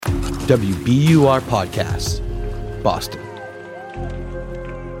WBUR Podcasts, Boston.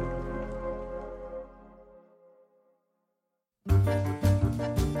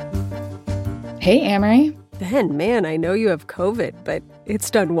 Hey, Amory. Ben, man, I know you have COVID, but it's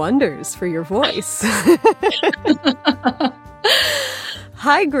done wonders for your voice.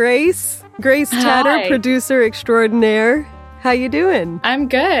 Hi, Grace. Grace Tatter, Hi. Producer extraordinaire. How you doing? I'm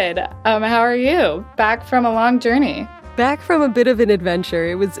good. How are you? Back from a long journey. Back from a bit of an adventure.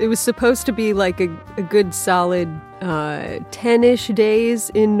 It was supposed to be like a good solid 10-ish days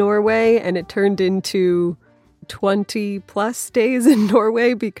in Norway, and it turned into 20 plus days in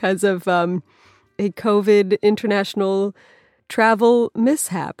Norway because of a COVID international travel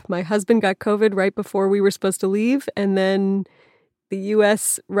mishap. My husband got COVID right before we were supposed to leave, and then the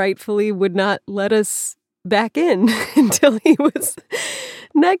U.S. rightfully would not let us back in until he was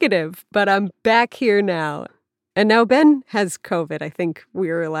negative. But I'm back here now. And now Ben has COVID. I think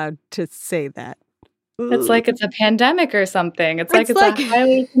we're allowed to say that. It's like it's a pandemic or something. It's like a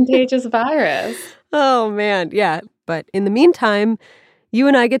highly contagious virus. Oh, man. Yeah. But in the meantime, you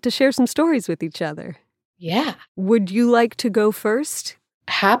and I get to share some stories with each other. Yeah. Would you like to go first?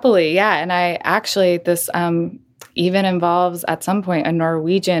 Happily, yeah. And I actually, this even involves at some point a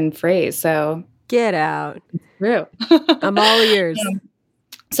Norwegian phrase. So get out. True. I'm all ears.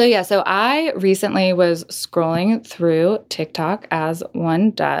 So I recently was scrolling through TikTok, as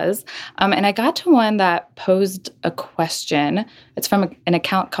one does, and I got to one that posed a question. It's from an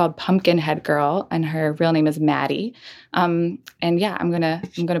account called Pumpkinhead Girl, and her real name is Maddie. And yeah, I'm gonna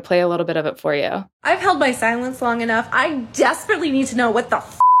play a little bit of it for you. I've held my silence long enough. I desperately need to know what the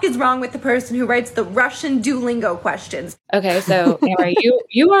is wrong with the person who writes the Russian Duolingo questions. Okay, so Amory,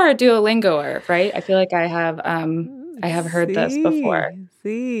 you are a Duolingoer, right? I feel like I have heard this before.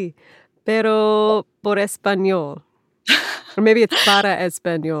 Sí, pero por español. Or maybe it's para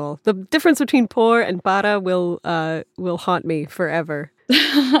español. The difference between por and para will haunt me forever.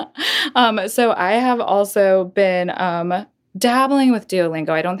 So I have also been dabbling with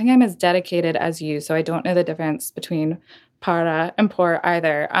Duolingo. I don't think I'm as dedicated as you, so I don't know the difference between para and por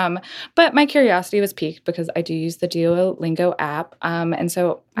either. But my curiosity was piqued because I do use the Duolingo app. And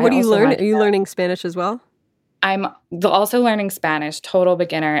so what do you learn? Are you learning Spanish as well? I'm also learning Spanish, total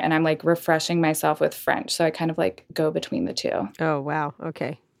beginner, and I'm like refreshing myself with French. So I kind of like go between the two. Oh, wow.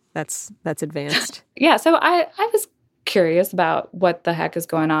 Okay. That's advanced. Yeah. So I was curious about what the heck is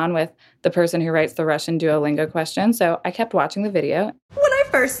going on with the person who writes the Russian Duolingo question. So I kept watching the video. When I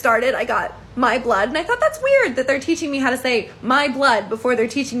first started, I got my blood, and I thought that's weird that they're teaching me how to say my blood before they're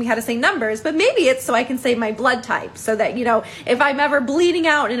teaching me how to say numbers, but maybe it's so I can say my blood type, so that, you know, if I'm ever bleeding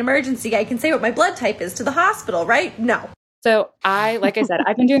out in an emergency, I can say what my blood type is to the hospital, right? No. So like I said,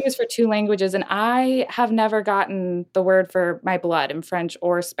 I've been doing this for 2 languages, and I have never gotten the word for my blood in French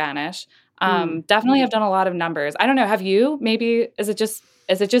or Spanish. Definitely have done a lot of numbers. I don't know. Have you? Maybe, is it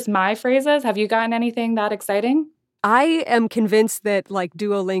just my phrases? Have you gotten anything that exciting? I am convinced that like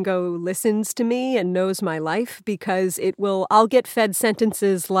Duolingo listens to me and knows my life because I'll get fed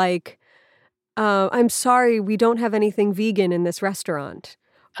sentences like, I'm sorry, we don't have anything vegan in this restaurant.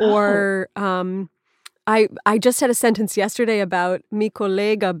 Oh. Or I just had a sentence yesterday about mi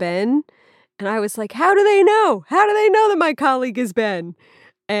colega Ben. And I was like, how do they know? How do they know that my colleague is Ben?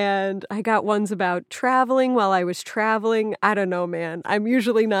 And I got ones about traveling while I was traveling. I don't know, man. I'm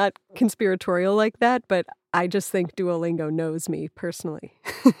usually not conspiratorial like that, but I just think Duolingo knows me personally.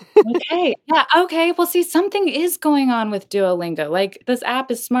 Okay. Yeah. Okay. Well, see, something is going on with Duolingo. Like, this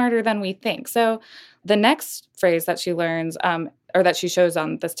app is smarter than we think. So the next phrase that she learns, or that she shows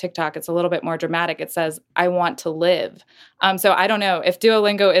on this TikTok, it's a little bit more dramatic. It says, I want to live. So I don't know if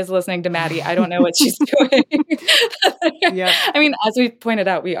Duolingo is listening to Maddie. I don't know what she's doing. Yeah. I mean, as we pointed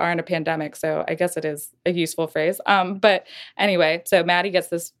out, we are in a pandemic, so I guess it is a useful phrase. But anyway, so Maddie gets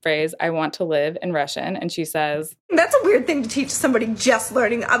this phrase, I want to live, in Russian, and she says, that's a weird thing to teach somebody just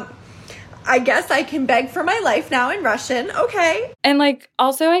learning. I guess I can beg for my life now in Russian. Okay. And like,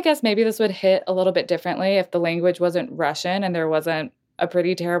 also, I guess maybe this would hit a little bit differently if the language wasn't Russian and there wasn't a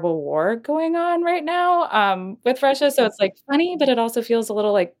pretty terrible war going on right now with Russia. So it's like funny, but it also feels a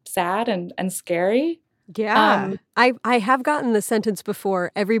little like sad and scary. Yeah. I have gotten the sentence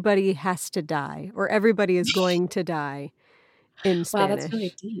before, everybody has to die, or everybody is going to die in Spanish. Wow, that's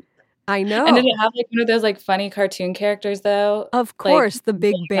really deep. I know. And did it have like one of those like funny cartoon characters though? Of course, like, the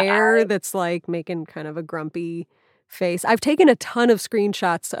big bear that's like making kind of a grumpy face. I've taken a ton of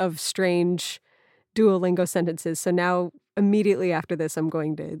screenshots of strange Duolingo sentences. So now immediately after this, I'm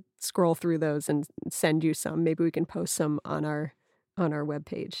going to scroll through those and send you some. Maybe we can post some on our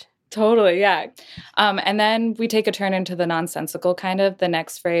webpage. Totally, yeah. And then we take a turn into the nonsensical kind of. The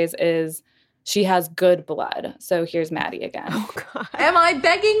next phrase is, she has good blood. So here's Maddie again. Oh, God. Am I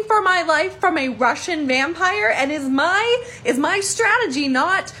begging for my life from a Russian vampire? And is my strategy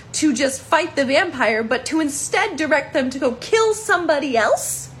not to just fight the vampire, but to instead direct them to go kill somebody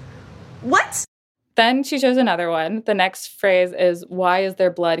else? What? Then she shows another one. The next phrase is, why is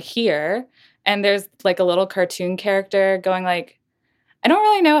there blood here? And there's like a little cartoon character going like, I don't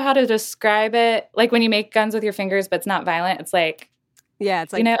really know how to describe it. Like when you make guns with your fingers, but it's not violent. It's like, yeah,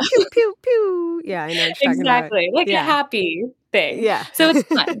 it's like, you know, pew, pew, pew. Yeah, I know what you're exactly. talking about. Like a happy thing. Yeah. So it's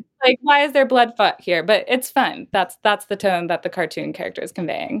fun. Like, why is there blood here? But it's fun. That's the tone that the cartoon character is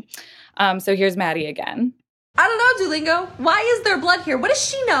conveying. So here's Maddie again. I don't know, Duolingo. Why is there blood here? What does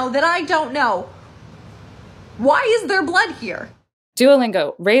she know that I don't know? Why is there blood here?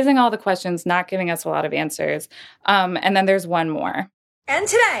 Duolingo, raising all the questions, not giving us a lot of answers. And then there's one more. And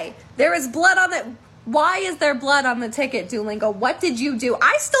today, there is blood on the... Why is there blood on the ticket, Duolingo? What did you do?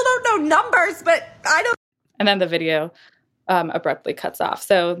 I still don't know numbers, but I don't... And then the video abruptly cuts off.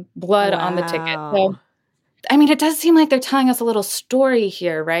 So blood on the ticket. So, I mean, it does seem like they're telling us a little story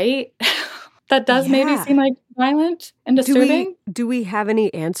here, right? That does maybe seem like violent and disturbing. Do we have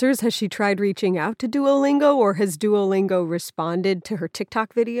any answers? Has she tried reaching out to Duolingo, or has Duolingo responded to her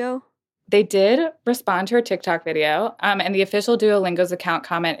TikTok video? They did respond to her TikTok video, and the official Duolingo's account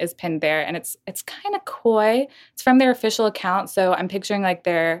comment is pinned there, and it's kind of coy. It's from their official account, so I'm picturing like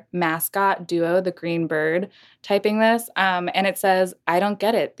their mascot, Duo, the green bird, typing this, and it says, I don't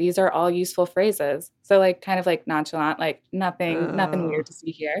get it. These are all useful phrases. So like kind of like nonchalant, like nothing weird to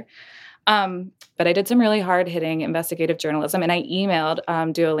see here. But I did some really hard-hitting investigative journalism, and I emailed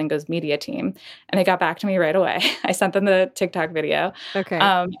Duolingo's media team, and they got back to me right away. I sent them the TikTok video. Okay.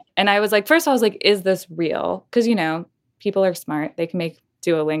 And I was like, first I was like, is this real? Because, you know, people are smart. They can make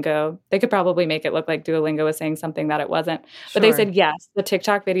Duolingo. They could probably make it look like Duolingo was saying something that it wasn't. But they said, yes, the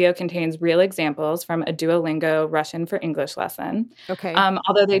TikTok video contains real examples from a Duolingo Russian for English lesson. Okay.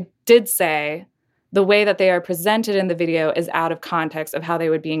 Although they did say the way that they are presented in the video is out of context of how they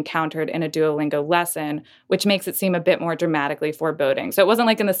would be encountered in a Duolingo lesson, which makes it seem a bit more dramatically foreboding. So it wasn't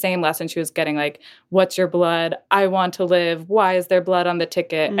like in the same lesson she was getting like, what's your blood? I want to live. Why is there blood on the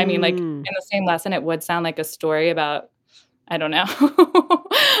ticket? I mean, like in the same lesson, it would sound like a story about, I don't know.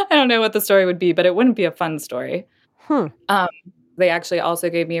 I don't know what the story would be, but it wouldn't be a fun story. They actually also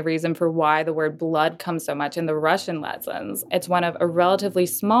gave me a reason for why the word blood comes so much in the Russian lessons. It's one of a relatively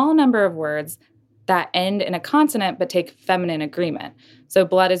small number of words that end in a consonant but take feminine agreement. So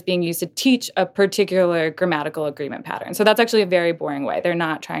blood is being used to teach a particular grammatical agreement pattern. So that's actually a very boring way. They're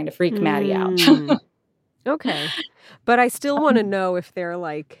not trying to freak Maddie out. Okay. But I still want to know if they're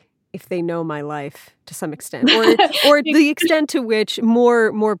like, if they know my life to some extent, or the extent to which,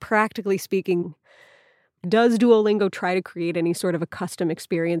 more practically speaking, does Duolingo try to create any sort of a custom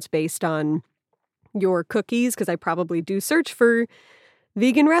experience based on your cookies? Because I probably do search for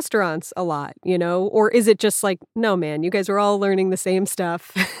vegan restaurants a lot, you know? Or is it just like, no, man, you guys are all learning the same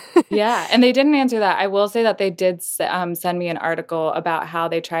stuff? Yeah, and they didn't answer that. I will say that they did send me an article about how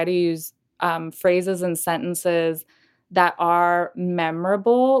they try to use phrases and sentences that are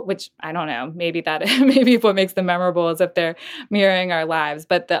memorable, which I don't know, maybe what makes them memorable is if they're mirroring our lives.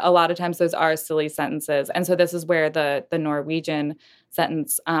 But a lot of times those are silly sentences. And so this is where the Norwegian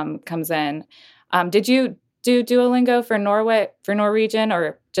sentence comes in. Did you do Duolingo for Norwegian,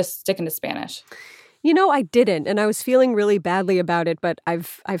 or just sticking to Spanish? You know, I didn't, and I was feeling really badly about it, but I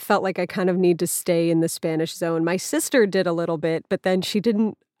felt like I kind of need to stay in the Spanish zone. My sister did a little bit, but then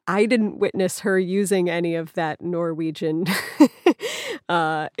I didn't witness her using any of that Norwegian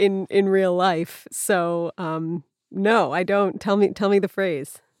in real life. So, no, I don't. Tell me the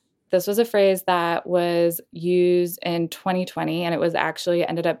phrase. This was a phrase that was used in 2020, and it was actually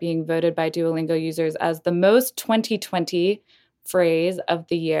ended up being voted by Duolingo users as the most 2020 phrase of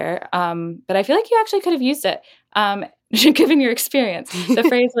the year. But I feel like you actually could have used it, given your experience. The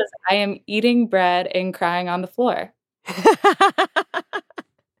phrase was, I am eating bread and crying on the floor.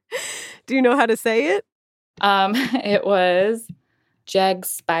 Do you know how to say it? It was, Jeg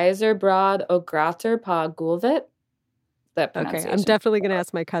spiser brød og gråter på gulvet. Okay, I'm definitely going to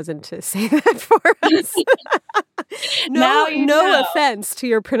ask my cousin to say that for us. No offense to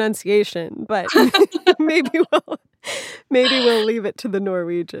your pronunciation, but maybe we'll leave it to the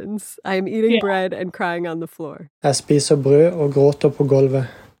Norwegians. I am eating bread and crying on the floor. Jeg spiser brød og gråter på gulvet.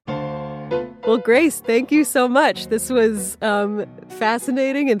 Well, Grace, thank you so much. This was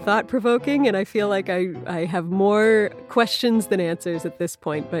fascinating and thought-provoking, and I feel like I have more questions than answers at this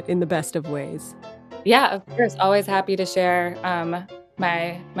point, but in the best of ways. Yeah, of course. Always happy to share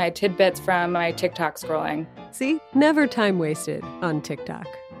my tidbits from my TikTok scrolling. See? Never time wasted on TikTok.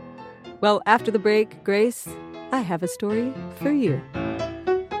 Well, after the break, Grace, I have a story for you.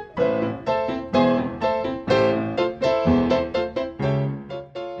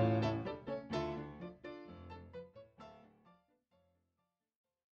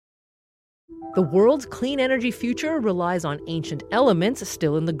 The world's clean energy future relies on ancient elements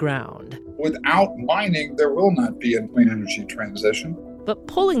still in the ground. Without mining, there will not be a clean energy transition. But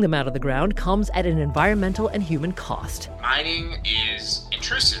pulling them out of the ground comes at an environmental and human cost. Mining is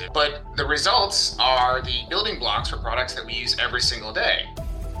intrusive, but the results are the building blocks for products that we use every single day.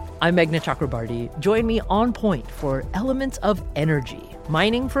 I'm Megan Chakrabarty. Join me on point for Elements of Energy,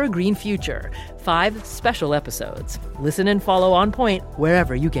 Mining for a Green Future. 5 special episodes. Listen and follow On Point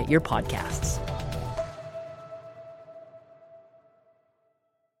wherever you get your podcasts.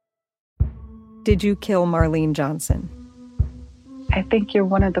 Did you kill Marlene Johnson? I think you're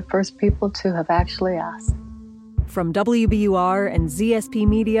one of the first people to have actually asked. From WBUR and ZSP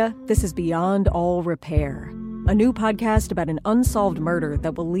Media, this is Beyond All Repair, a new podcast about an unsolved murder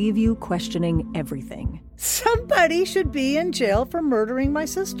that will leave you questioning everything. Somebody should be in jail for murdering my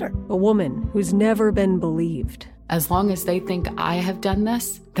sister. A woman who's never been believed. As long as they think I have done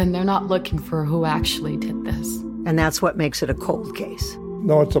this, then they're not looking for who actually did this. And that's what makes it a cold case.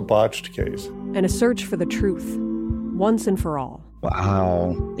 No, it's a botched case. And a search for the truth, once and for all.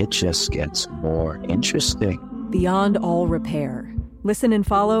 Wow, it just gets more interesting. Beyond All Repair. Listen and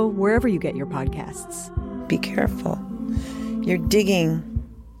follow wherever you get your podcasts. Be careful. You're digging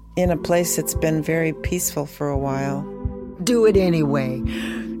in a place that's been very peaceful for a while. Do it anyway.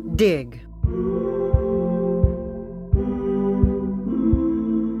 Dig.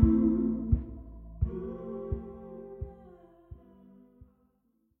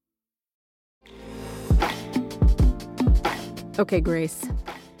 Okay, Grace.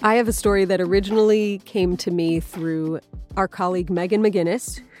 I have a story that originally came to me through our colleague Megan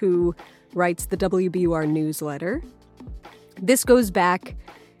McGinnis, who writes the WBUR newsletter. This goes back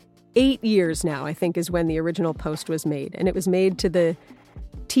 8 years now, I think, is when the original post was made. And it was made to the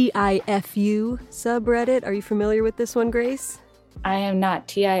TIFU subreddit. Are you familiar with this one, Grace? I am not.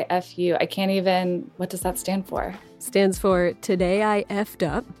 TIFU. I can't even... What does that stand for? Stands for Today I Effed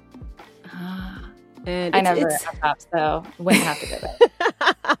Up. And I never effed up, so wouldn't have to do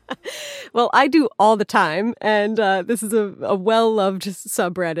it. Well, I do all the time, and this is a well-loved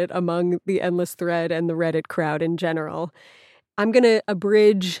subreddit among the Endless Thread and the Reddit crowd in general. I'm going to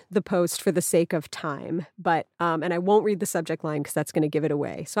abridge the post for the sake of time, but and I won't read the subject line because that's going to give it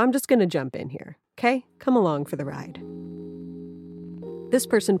away. So I'm just going to jump in here, okay? Come along for the ride. This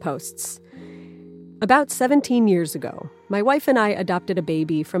person posts, about 17 years ago, my wife and I adopted a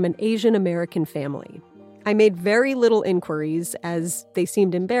baby from an Asian American family. I made very little inquiries as they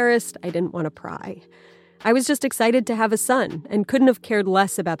seemed embarrassed. I didn't want to pry. I was just excited to have a son and couldn't have cared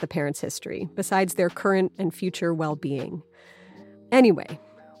less about the parents' history, besides their current and future well-being. Anyway,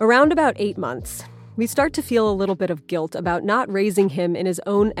 around about 8 months, we start to feel a little bit of guilt about not raising him in his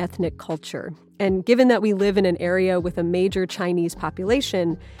own ethnic culture. And given that we live in an area with a major Chinese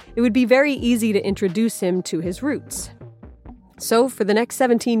population, it would be very easy to introduce him to his roots. So for the next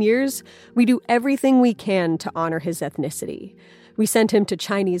 17 years, we do everything we can to honor his ethnicity. We sent him to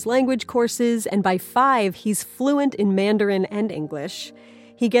Chinese language courses, and by 5, he's fluent in Mandarin and English.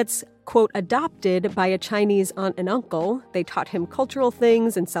 He gets, quote, adopted by a Chinese aunt and uncle. They taught him cultural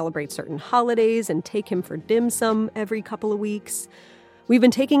things and celebrate certain holidays and take him for dim sum every couple of weeks. We've been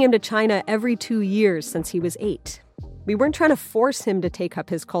taking him to China every 2 years since he was 8. We weren't trying to force him to take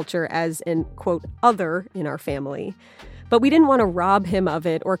up his culture as an, quote, other in our family. But we didn't want to rob him of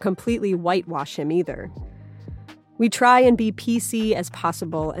it or completely whitewash him either. We try and be PC as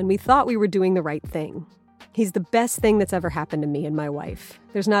possible, and we thought we were doing the right thing. He's the best thing that's ever happened to me and my wife.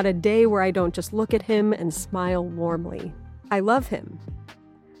 There's not a day where I don't just look at him and smile warmly. I love him.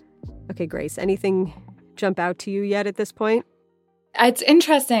 Okay, Grace, anything jump out to you yet at this point? It's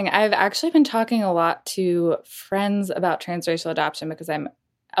interesting. I've actually been talking a lot to friends about transracial adoption because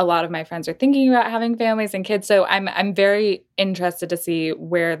a lot of my friends are thinking about having families and kids. So I'm very interested to see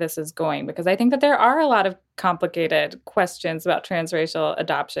where this is going because I think that there are a lot of complicated questions about transracial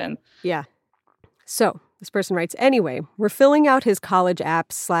adoption. Yeah. So this person writes, anyway, we're filling out his college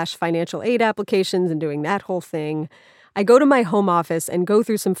apps / financial aid applications and doing that whole thing. I go to my home office and go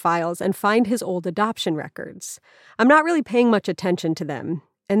through some files and find his old adoption records. I'm not really paying much attention to them.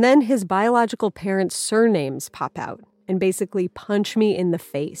 And then his biological parents' surnames pop out and basically punch me in the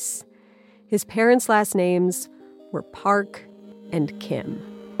face. His parents' last names were Park and Kim.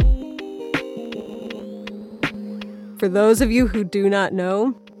 For those of you who do not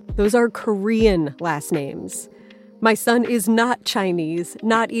know, those are Korean last names. My son is not Chinese,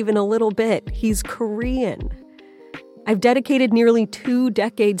 not even a little bit. He's Korean. I've dedicated nearly 2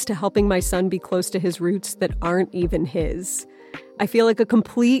 decades to helping my son be close to his roots that aren't even his. I feel like a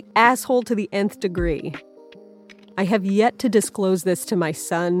complete asshole to the nth degree. I have yet to disclose this to my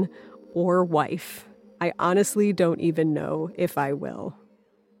son or wife. I honestly don't even know if I will.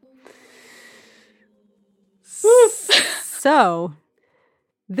 So,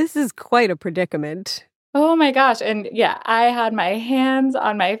 this is quite a predicament. Oh my gosh. And yeah, I had my hands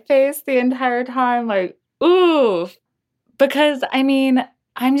on my face the entire time, like, ooh. Because, I mean,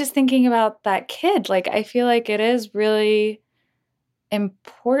 I'm just thinking about that kid. Like, I feel like it is really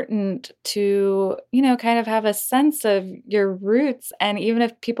important to, kind of have a sense of your roots. And even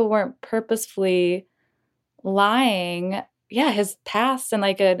if people weren't purposefully lying, yeah, his past and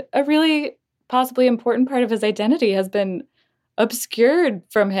like a really possibly important part of his identity has been obscured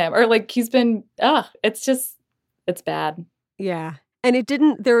from him, or like he's been, it's bad. Yeah. And it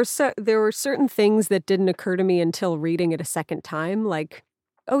didn't, there were certain things that didn't occur to me until reading it a second time. Like,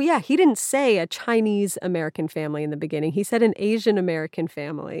 oh yeah, he didn't say a Chinese American family in the beginning. He said an Asian American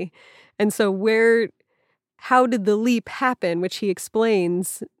family. And so how did the leap happen, which he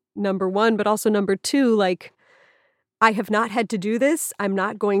explains, number one, but also number two, like, I have not had to do this. I'm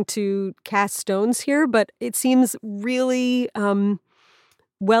not going to cast stones here, but it seems really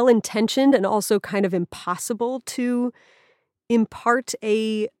well-intentioned and also kind of impossible to impart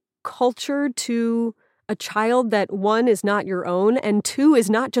a culture to a child that, one, is not your own, and two, is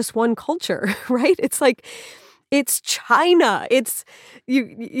not just one culture, right? It's like, it's China. It's,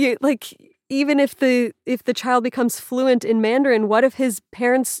 you like, even if the child becomes fluent in Mandarin, what if his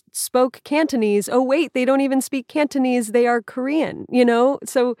parents spoke Cantonese? Oh, wait, they don't even speak Cantonese. They are Korean,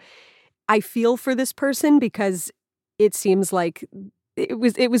 So I feel for this person because it seems like it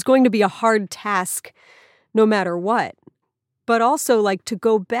was going to be a hard task no matter what. But also, like, to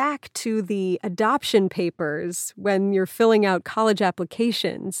go back to the adoption papers when you're filling out college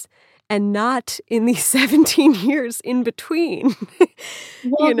applications and not in the 17 years in between,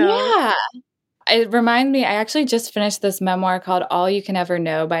 Well, yeah. It reminds me, I actually just finished this memoir called All You Can Ever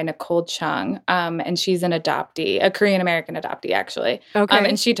Know by Nicole Chung. And she's an adoptee, a Korean-American adoptee, actually. Okay.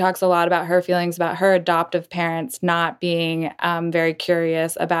 And she talks a lot about her feelings about her adoptive parents not being very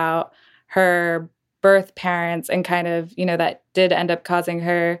curious about her birth parents, and kind of, that did end up causing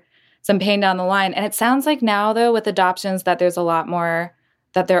her some pain down the line. And it sounds like now, though, with adoptions, that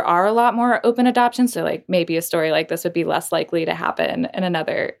there are a lot more open adoptions. So like maybe a story like this would be less likely to happen in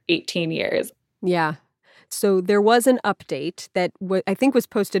another 18 years. Yeah. So there was an update that I think was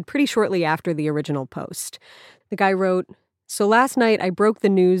posted pretty shortly after the original post. The guy wrote, "So last night I broke the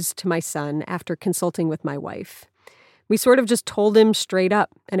news to my son after consulting with my wife. We sort of just told him straight up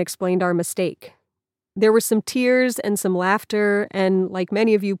and explained our mistake. There were some tears and some laughter, and like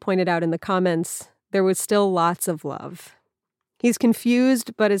many of you pointed out in the comments, there was still lots of love. He's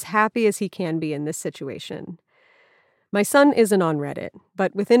confused, but as happy as he can be in this situation. My son isn't on Reddit,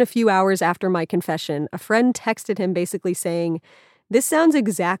 but within a few hours after my confession, a friend texted him basically saying, 'This sounds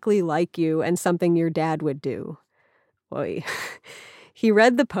exactly like you and something your dad would do.' Oy." He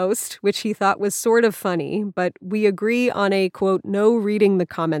read the post, which he thought was sort of funny, but we agree on a, quote, no reading the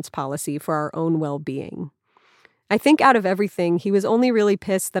comments policy for our own well-being. I think out of everything, he was only really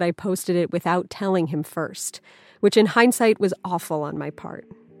pissed that I posted it without telling him first, which in hindsight was awful on my part.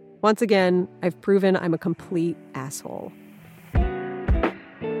 Once again, I've proven I'm a complete asshole."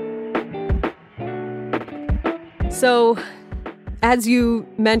 So, as you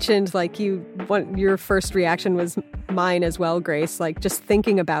mentioned, like your first reaction was mine as well, Grace, like just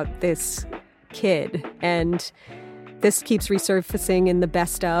thinking about this kid, and this keeps resurfacing in the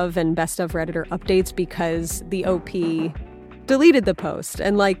best of Redditor updates because the OP deleted the post,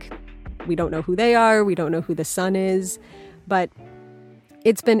 and like, we don't know who they are, we don't know who the son is, but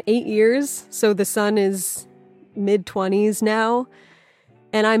it's been 8 years, so the son is mid-20s now,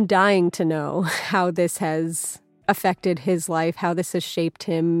 and I'm dying to know how this has affected his life, how this has shaped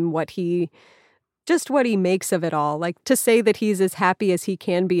him, what he makes of it all. Like, to say that he's as happy as he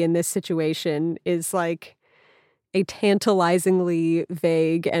can be in this situation is like a tantalizingly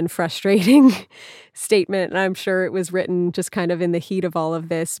vague and frustrating statement. And I'm sure it was written just kind of in the heat of all of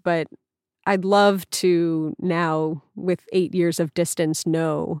this, but I'd love to now, with 8 years of distance,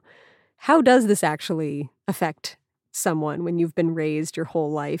 know, how does this actually affect someone when you've been raised your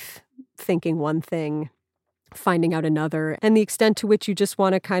whole life thinking one thing, finding out another, and the extent to which you just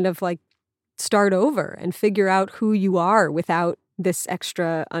want to kind of like start over and figure out who you are without this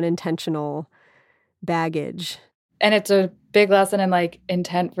extra unintentional baggage. And it's a big lesson in like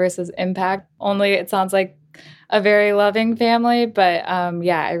intent versus impact. Only it sounds like a very loving family. But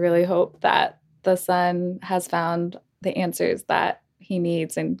yeah, I really hope that the son has found the answers that he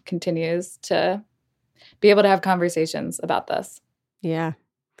needs and continues to be able to have conversations about this. Yeah.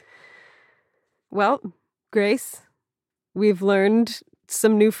 Well, Grace, we've learned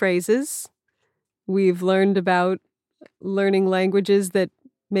some new phrases. We've learned about learning languages that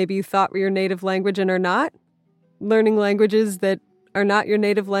maybe you thought were your native language and are not. Learning languages that are not your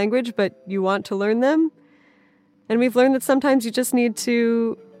native language, but you want to learn them. And we've learned that sometimes you just need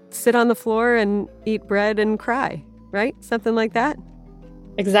to sit on the floor and eat bread and cry, right? Something like that.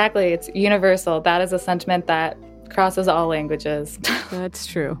 Exactly. It's universal. That is a sentiment that crosses all languages. That's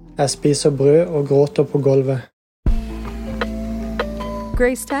true. Jeg spiser brød og gråter på gulvet.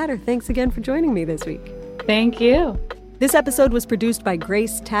 Grace Tatter, thanks again for joining me this week. Thank you. This episode was produced by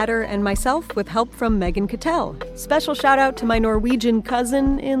Grace Tatter and myself with help from Megan Cattel. Special shout out to my Norwegian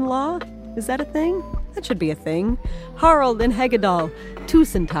cousin-in-law. Is that a thing? That should be a thing. Harald and Hegedal.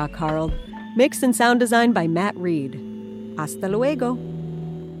 Tusen takk, Harald. Mix and sound design by Matt Reed. Hasta luego.